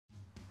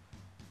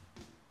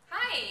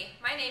Hi,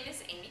 my name is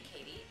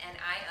Cady, and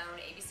I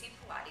own ABC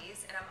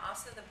Pilates, and I'm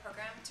also the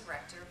program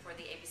director for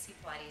the ABC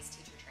Pilates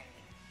teacher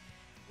training.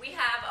 We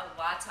have a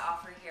lot to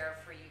offer here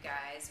for you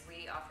guys.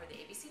 We offer the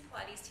ABC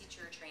Pilates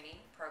teacher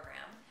training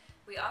program.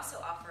 We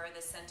also offer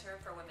the Center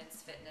for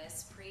Women's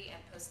Fitness pre-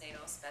 and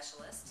postnatal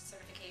specialist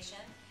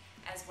certification,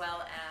 as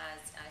well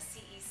as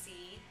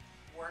CEC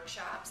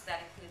workshops.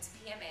 That includes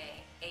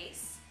PMA,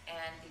 ACE,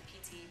 and the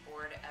PT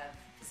Board of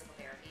Physical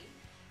Therapy.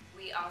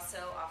 We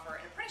also offer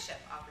an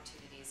apprenticeship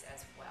opportunities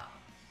as well.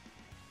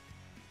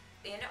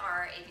 In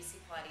our ABC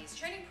Pilates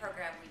training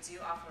program, we do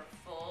offer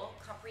full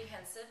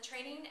comprehensive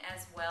training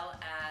as well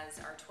as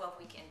our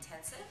 12-week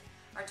intensive.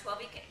 Our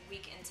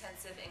 12-week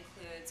intensive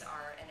includes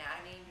our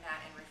anatomy,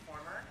 mat, and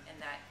reformer, and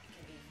that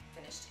can be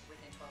finished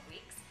within 12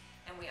 weeks.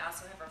 And we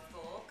also have our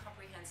full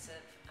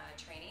comprehensive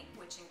training,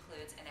 which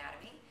includes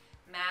anatomy,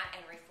 mat,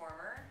 and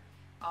reformer,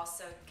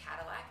 also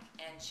Cadillac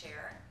and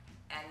chair,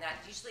 and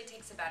that usually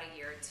takes about a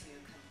year to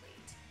complete.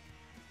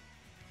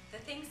 The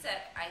things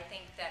that I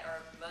think that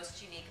are most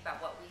unique about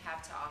what we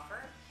have to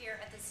offer here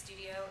at the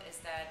studio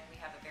is that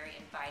we have a very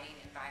inviting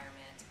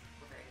environment.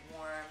 We're very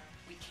warm.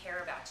 We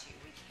care about you.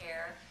 We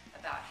care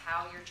about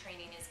how your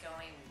training is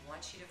going. We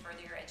want you to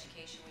further your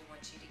education. We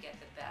want you to get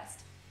the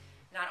best,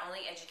 not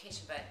only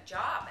education, but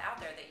job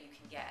out there that you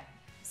can get.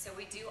 So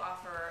we do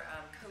offer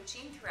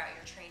coaching throughout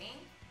your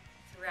training,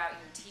 throughout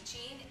your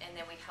teaching, and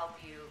then we help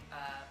you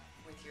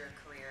with your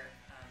career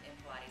in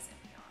Pilates and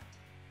beyond.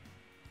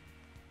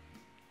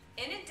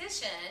 In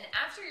addition,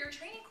 after your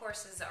training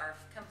courses are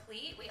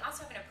complete, we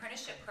also have an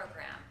apprenticeship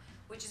program,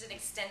 which is an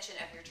extension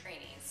of your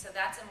training. So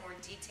that's a more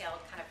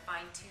detailed kind of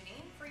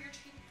fine-tuning for your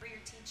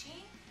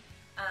teaching.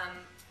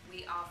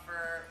 We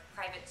offer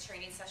private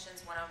training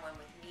sessions one-on-one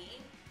with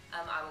me.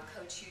 I will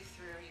coach you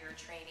through your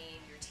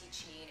training, your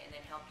teaching, and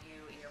then help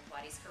you in your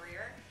Pilates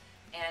career.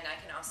 And I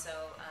can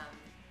also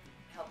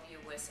help you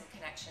with some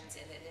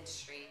connections in the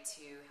industry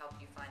to help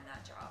you find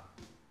that job.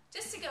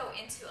 Just to go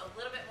into a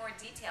little bit more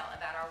detail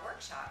about our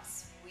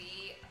workshops,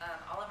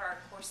 all of our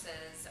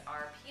courses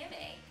are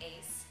PMA,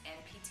 ACE, and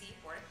PT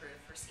board approved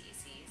for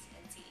CECs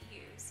and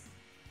CEUs.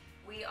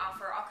 We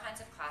offer all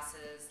kinds of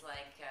classes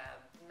like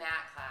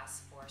mat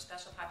class for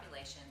special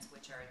populations,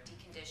 which are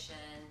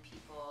deconditioned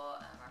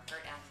people, our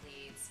hurt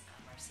athletes,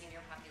 our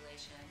senior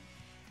population.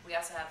 We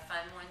also have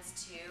fun ones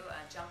too,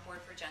 jump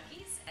board for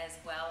junkies, as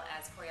well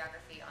as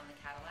choreography on the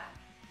Cadillac.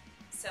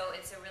 So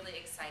it's a really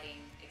exciting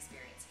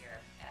experience here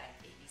at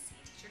ABC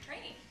Teacher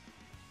Training.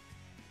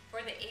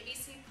 For the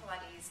ABC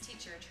Pilates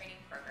Teacher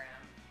Training Program,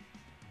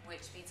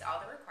 which meets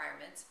all the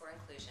requirements for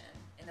inclusion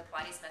in the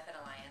Pilates Method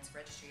Alliance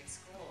Registry of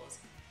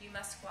Schools, you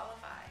must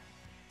qualify.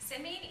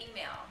 Send me an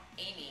email,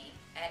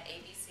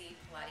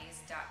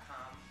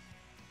 amy@abcpilates.com,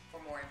 for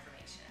more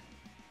information.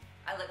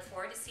 I look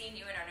forward to seeing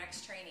you in our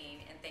next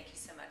training, and thank you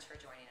so much for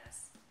joining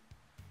us.